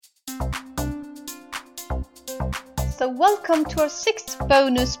So welcome to our 6th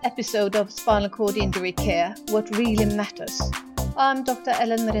bonus episode of Spinal Cord Injury Care, What Really Matters. I'm Dr.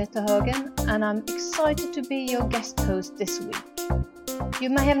 Ellen Merete Hagen and I'm excited to be your guest host this week. You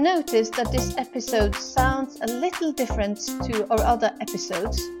may have noticed that this episode sounds a little different to our other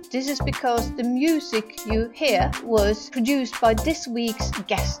episodes. This is because the music you hear was produced by this week's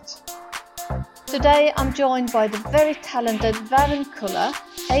guest. Today I'm joined by the very talented Varun Kulla,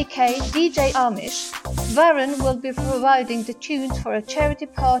 aka DJ Amish. Varun will be providing the tunes for a charity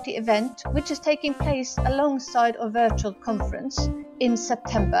party event which is taking place alongside a virtual conference in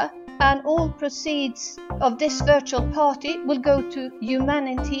September, and all proceeds of this virtual party will go to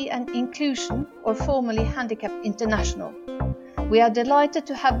Humanity and Inclusion, or formerly Handicap International. We are delighted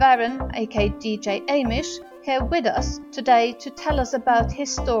to have Varun, aka DJ Amish, here with us today to tell us about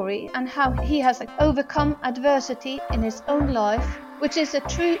his story and how he has overcome adversity in his own life, which is a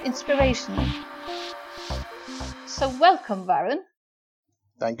true inspiration. So welcome, Varun.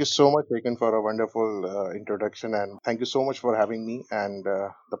 Thank you so much, Aiken, for a wonderful introduction, and thank you so much for having me. And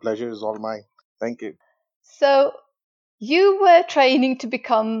the pleasure is all mine. Thank you. So you were training to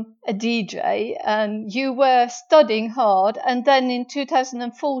become a DJ and you were studying hard, and then in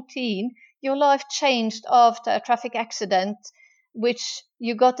 2014 your life changed after a traffic accident which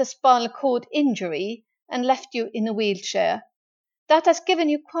you got a spinal cord injury and left you in a wheelchair. That has given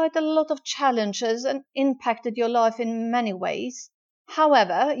you quite a lot of challenges and impacted your life in many ways.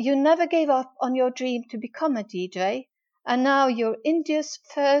 However, you never gave up on your dream to become a DJ, and now you're India's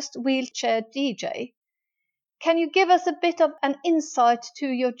first wheelchair DJ. Can you give us a bit of an insight to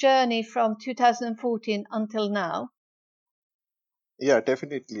your journey from 2014 until now? Yeah,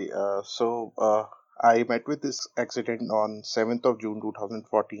 definitely. I met with this accident on 7th of June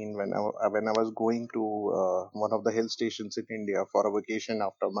 2014 when I was going to one of the hill stations in India for a vacation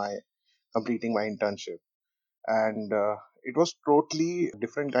after my completing my internship. And it was totally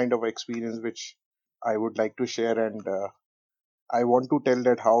different kind of experience which I would like to share, and I want to tell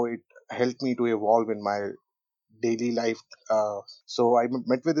that how it helped me to evolve in my daily life. So I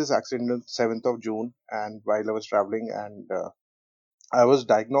met with this accident on 7th of June, and while I was traveling, and I was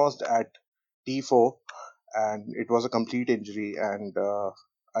diagnosed at T4, and it was a complete injury. And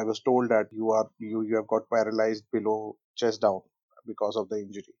I was told that you have got paralyzed below chest down because of the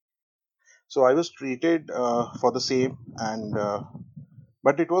injury. So I was treated for the same, and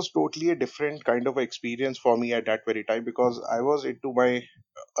but it was totally a different kind of experience for me at that very time because I was into my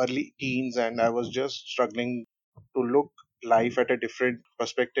early teens and I was just struggling to look life at a different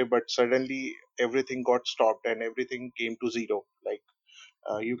perspective. But suddenly everything got stopped and everything came to zero. Like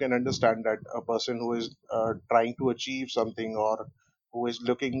you can understand that a person who is trying to achieve something or who is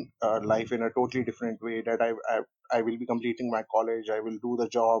looking life in a totally different way, that I will be completing my college, I will do the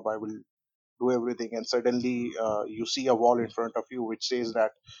job, I will do everything, and suddenly you see a wall in front of you which says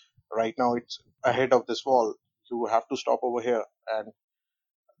that right now it's ahead of this wall, you have to stop over here, and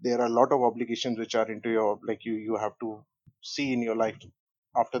there are a lot of obligations which are into your, like, you have to see in your life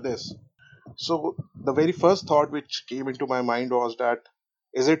after this. So the very first thought which came into my mind was that,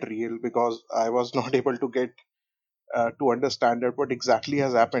 is it real? Because I was not able to get to understand that what exactly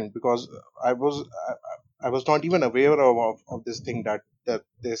has happened, because I was I was not even aware of this thing, that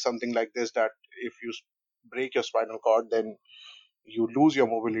there's something like this, that if you break your spinal cord, then you lose your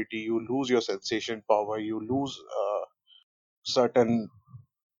mobility, you lose your sensation power, you lose certain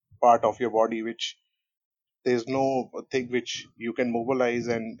part of your body which there's no thing which you can mobilize,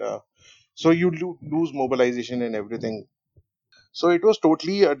 and so you lose mobilization and everything. So it was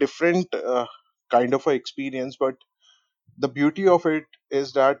totally a different kind of a experience, but the beauty of it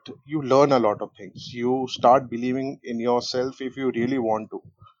is that you learn a lot of things, you start believing in yourself if you really want to,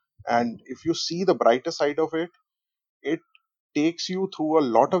 and if you see the brighter side of it, it takes you through a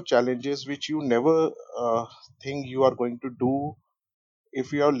lot of challenges which you never think you are going to do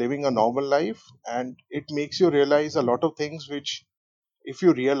if you are living a normal life. And it makes you realize a lot of things which, if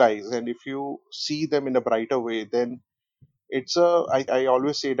you realize and if you see them in a brighter way, then I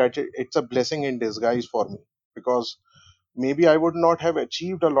always say that it's a blessing in disguise for me, because maybe I would not have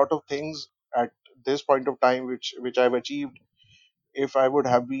achieved a lot of things at this point of time which I've achieved if I would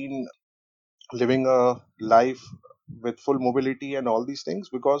have been living a life with full mobility and all these things.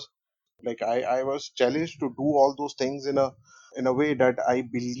 Because like I was challenged to do all those things in a way that I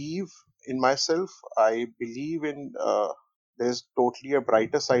believe in myself. I believe in there's totally a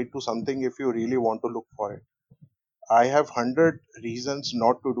brighter side to something if you really want to look for it. I have 100 reasons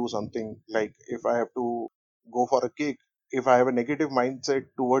not to do something. Like if I have to go for a kick, if I have a negative mindset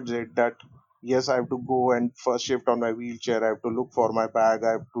towards it, that yes, I have to go and first shift on my wheelchair, I have to look for my bag,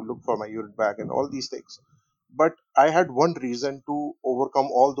 I have to look for my urine bag and all these things. But I had one reason to overcome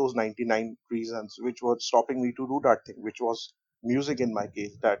all those 99 reasons which were stopping me to do that thing, which was music in my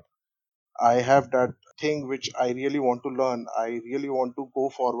case. That I have that thing which I really want to learn. I really want to go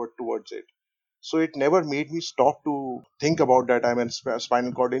forward towards it. So it never made me stop to think about that I'm in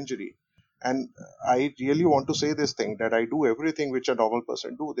spinal cord injury. And I really want to say this thing that I do everything which a normal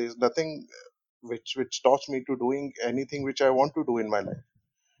person do. There's nothing which stops me to doing anything which I want to do in my life.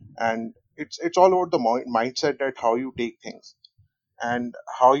 And it's all about the mindset, that how you take things and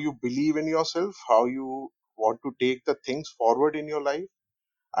how you believe in yourself, how you want to take the things forward in your life.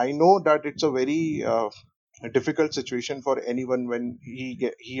 I know that it's a very difficult situation for anyone when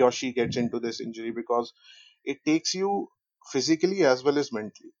he or she gets into this injury, because it takes you physically as well as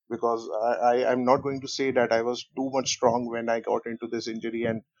mentally. Because I'm not going to say that I was too much strong when I got into this injury,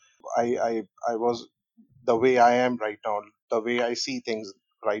 and I was the way I am right now, the way I see things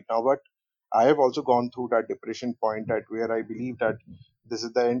right now. But I have also gone through that depression point, that where I believe that this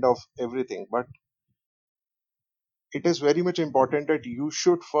is the end of everything. But it is very much important that you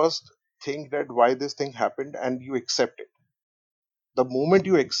should first think that why this thing happened, and you accept it. The moment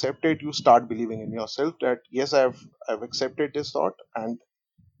you accept it, you start believing in yourself that yes, I've accepted this thought, and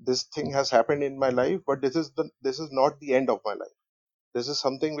this thing has happened in my life, but this is not the end of my life. This is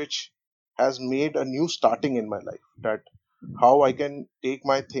something which has made a new starting in my life. That how I can take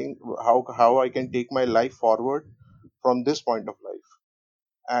my thing, how I can take my life forward from this point of life,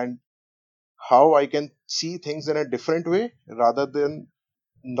 and how I can see things in a different way, rather than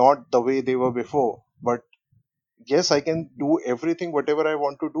not the way they were before. But yes, I can do everything, whatever I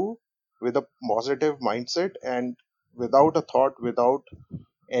want to do, with a positive mindset, and without a thought, without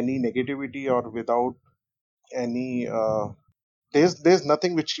any negativity, or without any. There's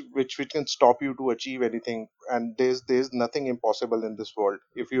nothing which can stop you to achieve anything, and there's nothing impossible in this world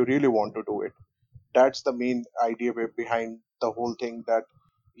if you really want to do it. That's the main idea behind the whole thing. That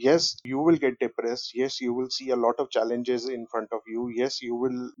yes, you will get depressed, yes, you will see a lot of challenges in front of you, yes, you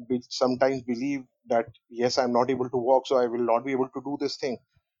will sometimes believe that yes, I'm not able to walk, so I will not be able to do this thing.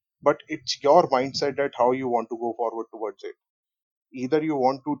 But it's your mindset, that how you want to go forward towards it. Either you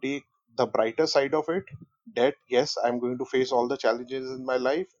want to take the brighter side of it, that yes, I'm going to face all the challenges in my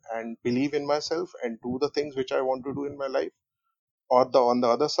life and believe in myself and do the things which I want to do in my life. Or the on the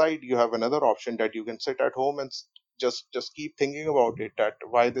other side, you have another option, that you can sit at home and just keep thinking about it, that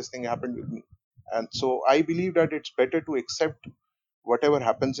why this thing happened with me. And so I believe that it's better to accept whatever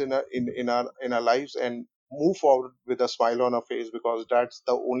happens in our lives, and move forward with a smile on our face, because that's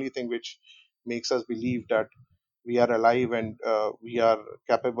the only thing which makes us believe that we are alive, and we are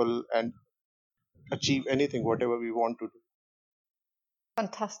capable and achieve anything whatever we want to do.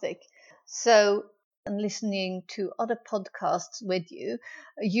 Fantastic. So, and listening to other podcasts with you,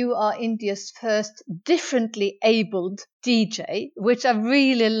 you are India's first differently abled DJ, which I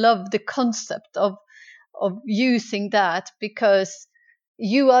really love the concept of using that, because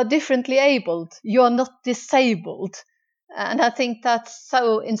you are differently abled. You are not disabled. And I think that's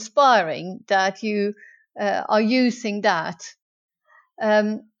so inspiring that you are using that.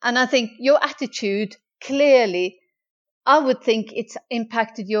 And I think your attitude clearly, I would think it's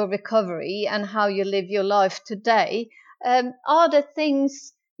impacted your recovery and how you live your life today. Are there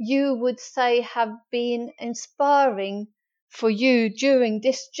things you would say have been inspiring for you during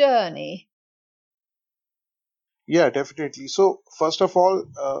this journey? Yeah, definitely. So first of all,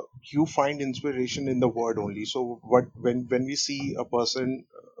 you find inspiration in the word only. So what when we see a person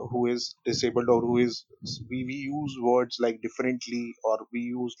who is disabled, or who is, we use words like differently, or we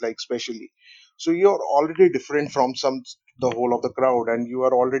use like specially. So you're already different from the whole of the crowd, and you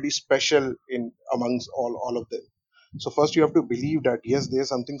are already special in amongst all of them. So first you have to believe that yes, there's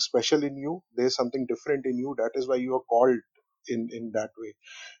something special in you, there's something different in you. That is why you are called in that way.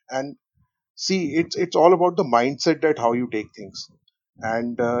 And see, it's all about the mindset, that how you take things.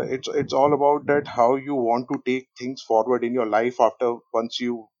 And it's all about that how you want to take things forward in your life after once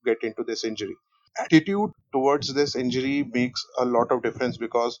you get into this injury. Attitude towards this injury makes a lot of difference,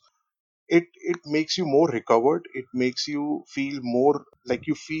 because it makes you more recovered. It makes you feel more like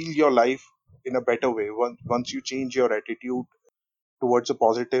you feel your life in a better way once you change your attitude towards a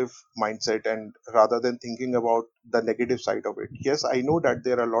positive mindset, and rather than thinking about the negative side of it. Yes, I know that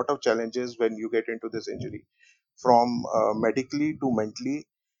there are a lot of challenges when you get into this injury, from medically to mentally.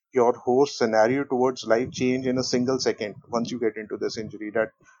 Your whole scenario towards life change in a single second once you get into this injury.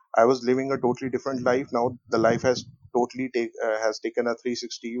 That I was living a totally different life, now the life has has taken a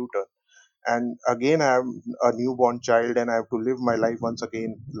 360 u-turn. And again, I am a newborn child, and I have to live my life once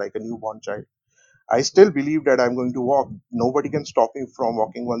again like a newborn child. I still believe that I'm going to walk. Nobody can stop me from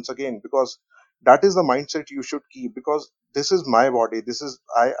walking once again, because That is the mindset you should keep, because this is my body,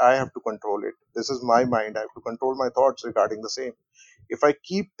 I have to control it. This is my mind, I have to control my thoughts regarding the same. If I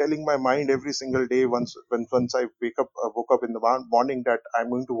keep telling my mind every single day, once I woke up in the morning, that I'm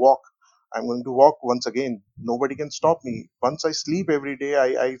going to walk once again, nobody can stop me. Once I sleep every day,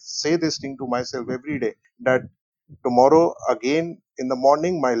 I say this thing to myself every day, that tomorrow again in the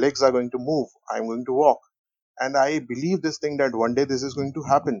morning my legs are going to move, I'm going to walk. And I believe this thing, that one day this is going to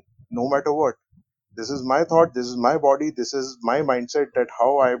happen, no matter what. This is my thought, this is my body, this is my mindset, that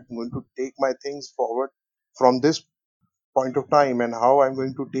how I'm going to take my things forward from this point of time, and how I'm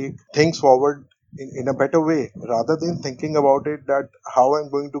going to take things forward in a better way, rather than thinking about it that how I'm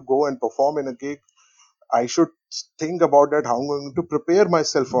going to go and perform in a gig. I should think about that how I'm going to prepare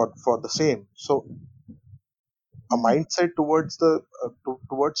myself for the same. So a Mm. mindset towards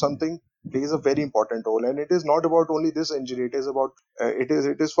towards something plays a very important role, and it is not about only this injury, it is about it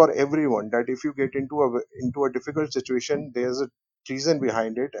is for everyone, that if you get into a difficult situation, there's a reason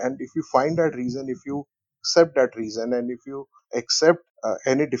behind it, and if you find that reason, if you accept that reason, and if you accept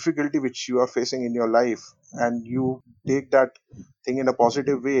any difficulty which you are facing in your life, and you take that thing in a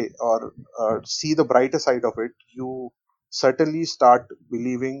positive way, or see the brighter side of it, you certainly start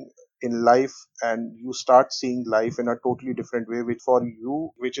believing in life, and you start seeing life in a totally different way, which for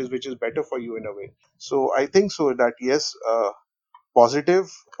you, which is better for you in a way. So I think so that yes,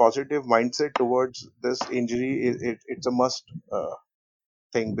 positive mindset towards this injury, it's a must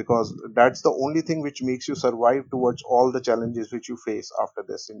thing, because that's the only thing which makes you survive towards all the challenges which you face after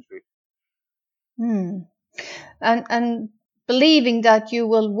this injury. Mm. And believing that you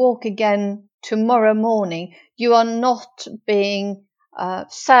will walk again tomorrow morning, you are not being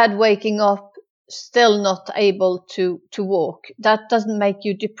sad waking up, still not able to walk. That doesn't make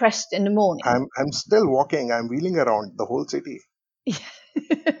you depressed in the morning. I'm still walking, I'm wheeling around the whole city.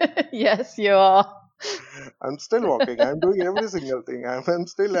 Yes, you are. I'm still walking. I'm doing every single thing. I'm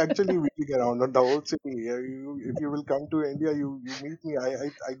still actually wheeling around on the whole city. If you will come to India, you meet me.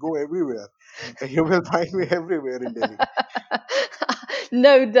 I go everywhere. You will find me everywhere in Delhi.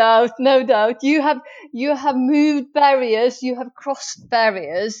 No doubt, no doubt. You have moved barriers, you have crossed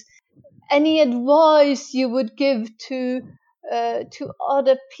barriers. Any advice you would give to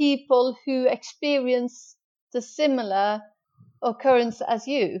other people who experience the similar occurrence as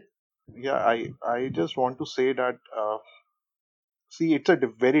you? Yeah, I just want to say that see, it's a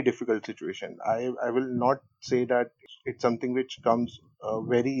very difficult situation. I will not say that it's something which comes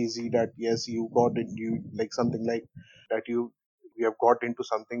very easy. That yes, you got it. You like something like that. You have got into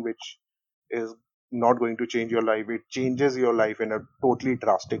something which is not going to change your life. It changes your life in a totally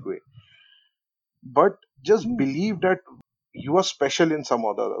drastic way. But just Mm. believe that you are special in some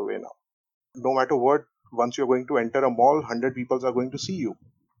other way now. No matter what, once you're going to enter a mall, 100 people are going to see you.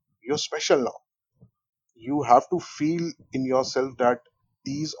 You're special now. You have to feel in yourself that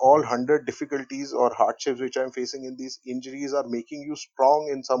these all 100 difficulties or hardships which I'm facing in these injuries are making you strong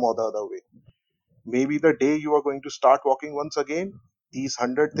in some other way. Maybe the day you are going to start walking once again, these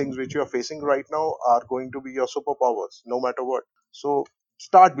 100 things which you are facing right now are going to be your superpowers, no matter what. So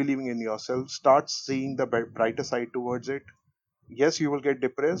start believing in yourself, start seeing the brighter side towards it. Yes, you will get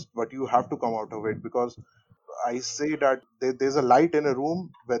depressed, but you have to come out of it, because I say that there's a light in a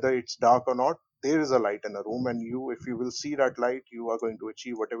room, whether it's dark or not. There is a light in a room, and if you will see that light, you are going to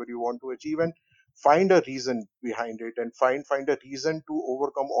achieve whatever you want to achieve, and find a reason behind it, and find a reason to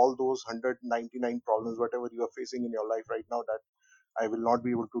overcome all those 199 problems, whatever you are facing in your life right now. That I will not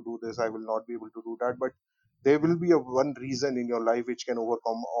be able to do this, I will not be able to do that, but there will be a one reason in your life which can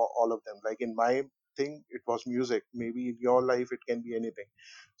overcome all of them. Like in my thing, it was music. Maybe in your life, it can be anything.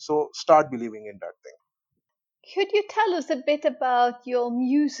 So start believing in that thing. Could you tell us a bit about your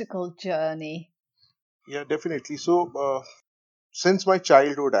musical journey? Yeah, definitely. So, since my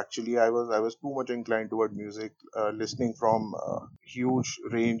childhood, actually, I was too much inclined toward music, listening from huge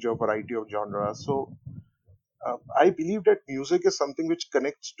range of variety of genres. So, I believe that music is something which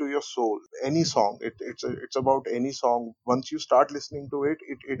connects to your soul. Any song, it's about any song. Once you start listening to it,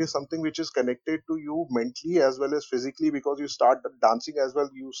 it is something which is connected to you mentally as well as physically, because you start dancing as well,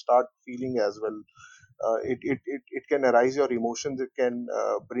 you start feeling as well. It can arise your emotions, it can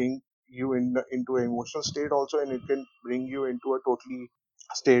bring you into an emotional state also, and it can bring you into a totally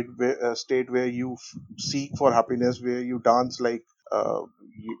state where you seek for happiness, where you dance like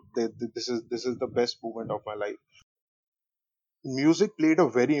this is the best moment of my life. Music played a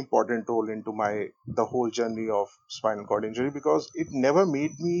very important role into my the whole journey of spinal cord injury, because it never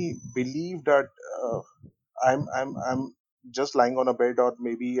made me believe that I'm just lying on a bed, or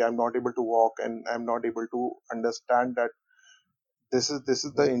maybe I'm not able to walk, and I'm not able to understand that this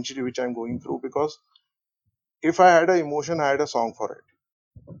is the injury which I'm going through, because if I had an emotion, I had a song for it.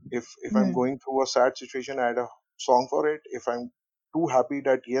 If I'm Mm. going through a sad situation, I had a song for it. If I'm too happy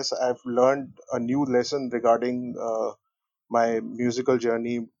that yes, I've learned a new lesson regarding my musical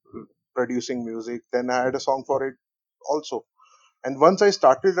journey, producing music, then I had a song for it also. And once I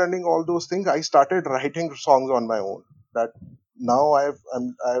started learning all those things, I started writing songs on my own. That now I have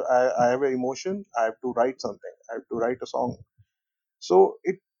an emotion, I have to write something, I have to write a song. So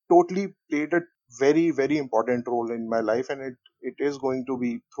it totally played a very important role in my life, and it is going to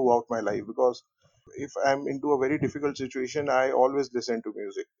be throughout my life, because if I'm into a very difficult situation, I always listen to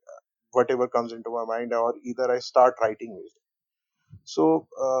music, whatever comes into my mind, or either I start writing music. So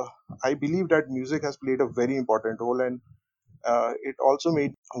I believe that music has played a very important role, and it also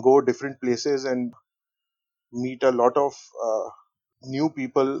made go different places and meet a lot of new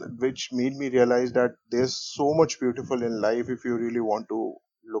people, which made me realize that there's so much beautiful in life if you really want to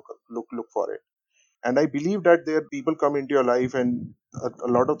look for it. And I believe that there people come into your life, and a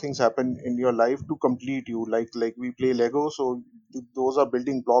lot of things happen in your life to complete you, like we play Lego. So those are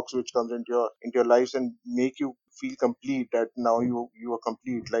building blocks which comes into your lives and make you feel complete, that now you are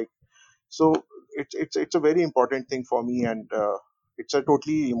complete, like. So it's a very important thing for me, and it's a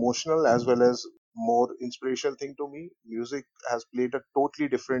totally emotional as well as more inspirational thing to me. Music has played a totally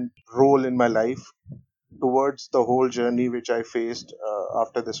different role in my life towards the whole journey which I faced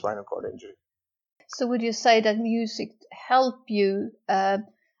after this spinal cord injury. So would you say that music help you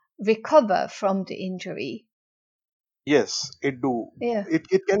recover from the injury? Yes, it do. Yeah.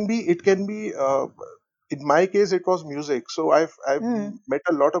 It can be in my case it was music. So I've Mm. met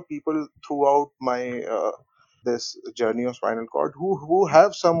a lot of people throughout my this journey of spinal cord who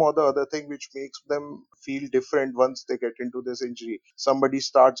have some or the other thing which makes them feel different once they get into this injury. Somebody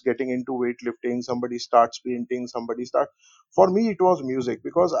starts getting into weightlifting, somebody starts painting, somebody start. For me, it was music,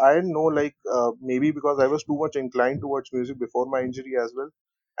 because I know, like, maybe because I was too much inclined towards music before my injury as well,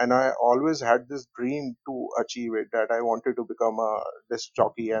 and I always had this dream to achieve it, that I wanted to become a disc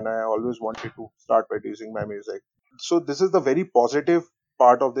jockey, and I always wanted to start producing my music. So this is the very positive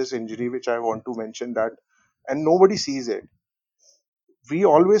part of this injury which I want to mention, that and nobody sees it. We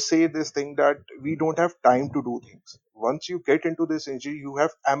always say this thing that we don't have time to do things. Once you get into this injury, you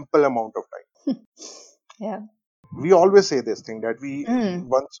have ample amount of time. Yeah. We always say this thing that Mm.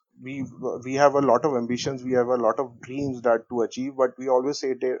 once we have a lot of ambitions, we have a lot of dreams that to achieve, but we always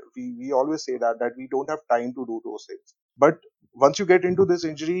say that we always say that we don't have time to do those things. But once you get into this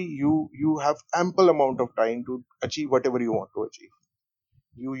injury, you have ample amount of time to achieve whatever you want to achieve.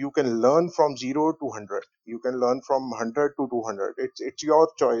 You can learn from 0 to 100, you can learn from 100 to 200. It's your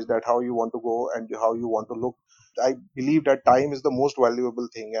choice that how you want to go and how you want to look. I believe that time is the most valuable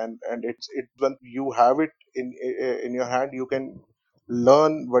thing, and it's when you have it in your hand, you can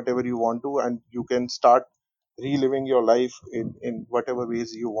learn whatever you want to, and you can start reliving your life in whatever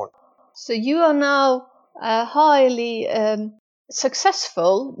ways you want. So you are now a highly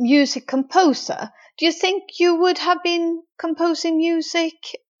successful music composer. Do you think you would have been composing music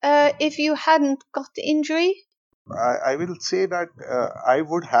if you hadn't got the injury? I will say that I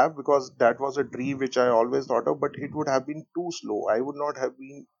would have, because that was a dream which I always thought of, but it would have been too slow. I would not have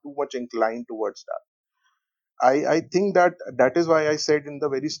been too much inclined towards that. I think that that is why I said in the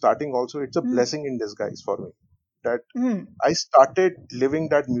very starting also, it's a Mm. blessing in disguise for me, that Mm. I started living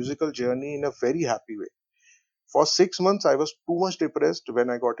that musical journey in a very happy way. For 6 months, I was too much depressed when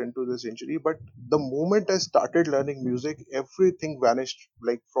I got into this injury, but the moment I started learning music, everything vanished,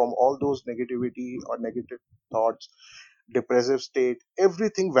 like from all those negativity or negative thoughts, depressive state,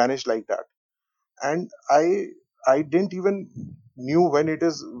 everything vanished like that. And I didn't even knew when it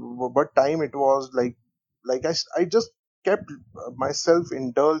is what time it was, I just kept myself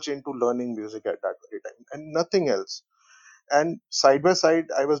indulged into learning music at that very time and nothing else. And side by side,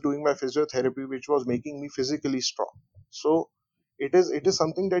 I was doing my physiotherapy, which was making me physically strong. So it is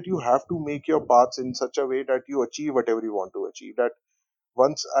something that you have to make your paths in such a way that you achieve whatever you want to achieve. That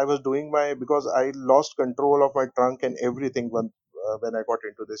once I was doing my, because I lost control of my trunk and everything when I got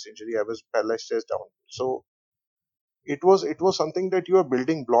into this injury, I was paralyzed down. So it was something that you are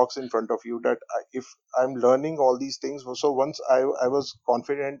building blocks in front of you, that if I'm learning all these things, so once I was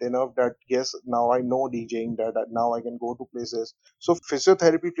confident enough that yes, now I know DJing, that now I can go to places. So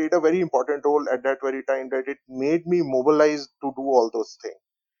physiotherapy played a very important role at that very time, that it made me mobilized to do all those things,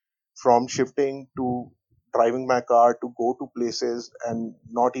 from shifting to driving my car to go to places and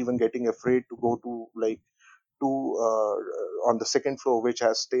not even getting afraid to go to, like, to on the second floor which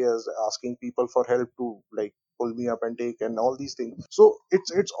has stairs, asking people for help to, like, pull me up and take, and all these things. So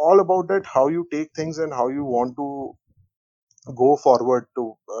it's all about that, how you take things and how you want to go forward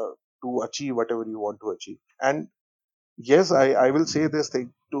to achieve whatever you want to achieve. And yes, I will say this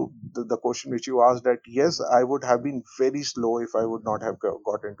thing to the question which you asked, that yes, I would have been very slow if I would not have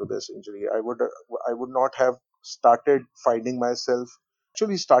got into this injury. I would not have started finding myself,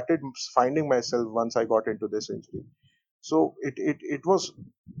 actually started finding myself once I got into this injury. So it was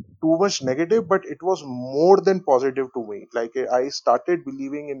too much negative, but it was more than positive to me. Like, I started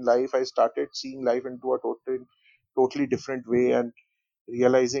believing in life, I started seeing life into a totally different way, and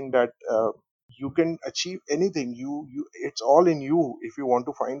realizing that you can achieve anything. You It's all in you if you want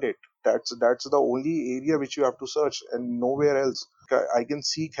to find it. That's the only area which you have to search, and nowhere else. I can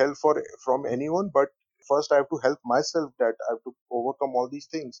seek help from anyone, but first I have to help myself, that I have to overcome all these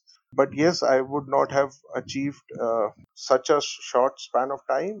things. But yes, I would not have achieved such a short span of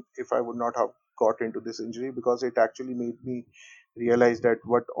time if I would not have got into this injury, because it actually made me realize that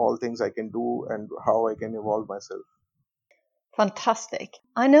what all things I can do and how I can evolve myself. Fantastic.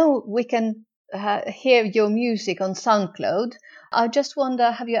 I know we can hear your music on SoundCloud. I just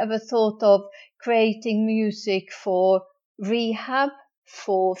wonder, have you ever thought of creating music for rehab,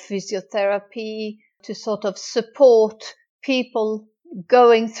 for physiotherapy, to sort of support people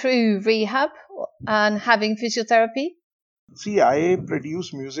going through rehab and having physiotherapy? See, I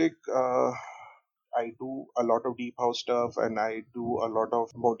produce music. I do a lot of deep house stuff, and I do a lot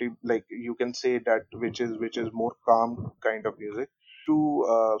of motive, like you can say that, which is more calm kind of music.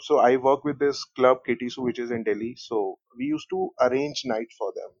 So I work with this club Kitisu, which is in Delhi. So we used to arrange nights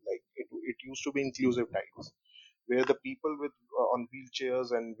for them. Like, it used to be inclusive nights where the people with on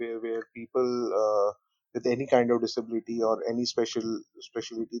wheelchairs, and where people with any kind of disability or any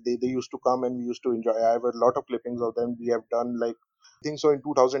specialty, they used to come, and we used to enjoy. I have a lot of clippings of them. We have done, like, I think so, in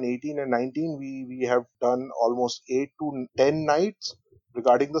 2018 and 19 we have done almost 8 to 10 nights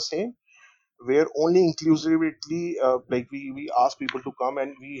regarding the same, where only inclusively, like, we asked people to come,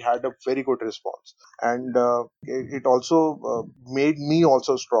 and we had a very good response. And it also made me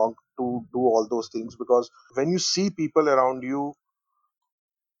also strong to do all those things, because when you see people around you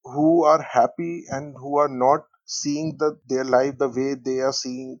who are happy and who are not seeing their life the way they are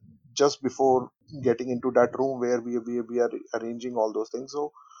seeing just before getting into that room where we are arranging all those things.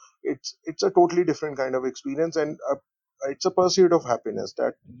 So it's a totally different kind of experience, and it's a pursuit of happiness,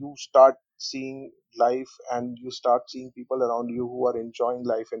 that you start seeing life, and you start seeing people around you who are enjoying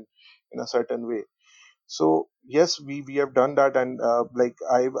life in a certain way. So yes, we have done that, and like,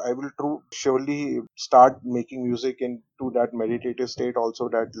 I will surely start making music into that meditative state also,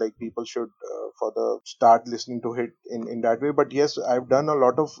 that, like, people should for the start listening to it in that way. But yes, I've done a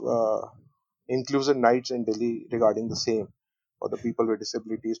lot of inclusive nights in Delhi regarding the same, for the people with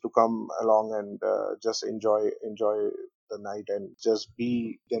disabilities to come along and just enjoy the night, and just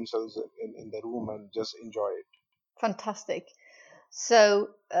be themselves in the room and just enjoy it. Fantastic. So,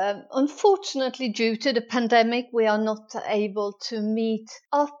 unfortunately, due to the pandemic, we are not able to meet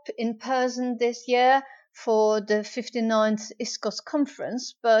up in person this year for the 59th ISCOS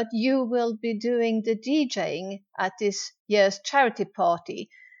conference, but you will be doing the DJing at this year's charity party,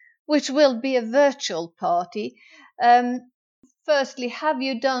 which will be a virtual party. Um, Firstly, have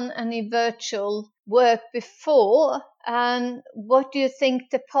you done any virtual work before? And what do you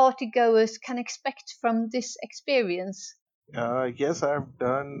think the party goers can expect from this experience? Yes, I've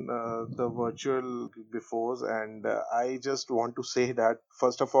done the virtual before, and I just want to say that,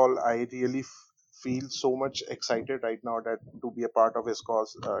 first of all, I really feel so much excited right now that to be a part of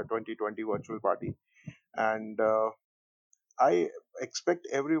ISCOS 2020 virtual party, and I expect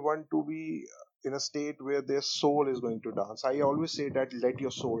everyone to be in a state where their soul is going to dance. I always say that, let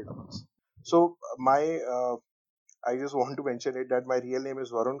your soul dance. So my I just want to mention it, that my real name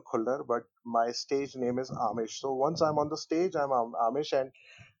is Varun Khullar, but my stage name is Amish. So once I'm on the stage, I'm Amish, and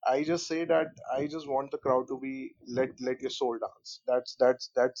I just say that I just want the crowd to be, let your soul dance.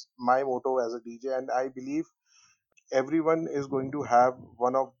 That's my motto as a DJ, and I believe everyone is going to have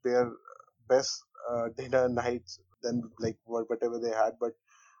one of their best dinner nights than, like, whatever they had. But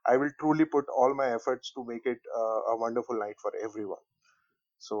I will truly put all my efforts to make it a wonderful night for everyone.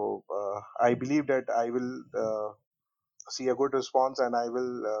 So I believe that I will see a good response, and I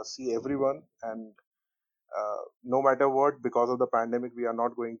will see everyone. And no matter what, because of the pandemic, we are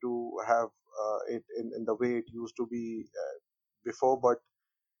not going to have it in the way it used to be before, but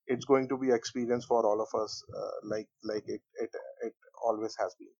it's going to be an experience for all of us, like it always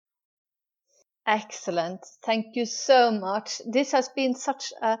has been. Excellent. Thank you so much. This has been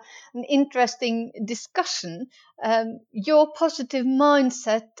such an interesting discussion. Your positive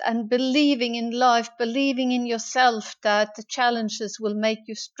mindset and believing in life, believing in yourself that the challenges will make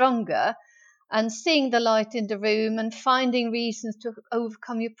you stronger. and seeing the light in the room and finding reasons to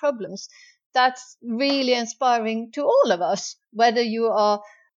overcome your problems. That's really inspiring to all of us, whether you are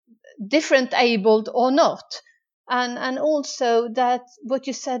different abled or not. And also that what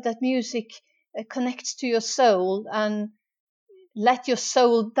you said, that music connects to your soul and let your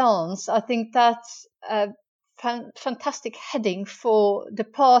soul dance. I think that's a fantastic heading for the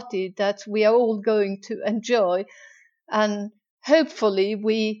party that we are all going to enjoy. And hopefully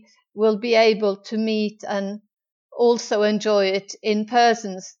we will be able to meet and also enjoy it in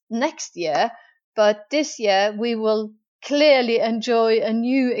person next year. But this year we will clearly enjoy a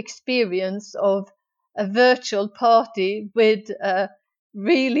new experience of a virtual party with a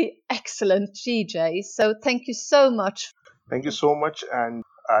really excellent DJ. So thank you so much. Thank you so much. And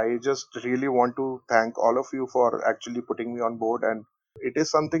I just really want to thank all of you for actually putting me on board. And it is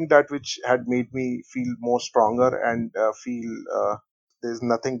something that which had made me feel more stronger and feel there's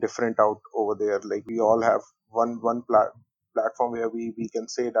nothing different out over there. Like we all have platform where we can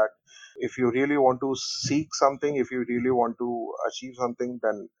say that if you really want to seek something, if you really want to achieve something,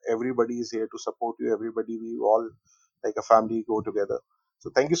 then everybody is here to support you. Everybody, we all like a family go together. So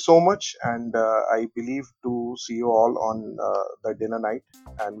thank you so much, and I believe to see you all on the dinner night,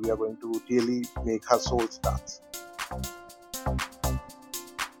 and we are going to really make our souls dance.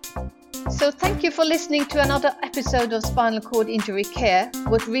 So thank you for listening to another episode of Spinal Cord Injury Care,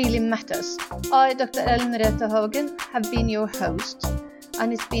 What Really Matters. I, Dr. Ellen Merete Hagen, have been your host,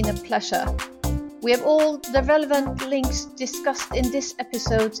 and it's been a pleasure. We have all the relevant links discussed in this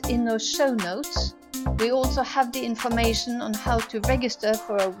episode in our show notes. We also have the information on how to register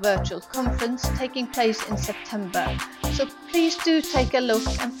for a virtual conference taking place in September. So please do take a look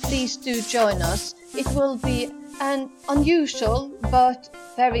and please do join us. It will be an unusual but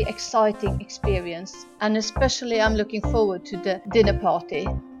very exciting experience, and especially I'm looking forward to the dinner party.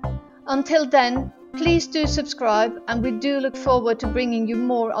 Until then, please do subscribe, and we do look forward to bringing you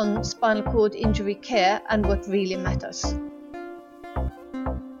more on spinal cord injury care and what really matters.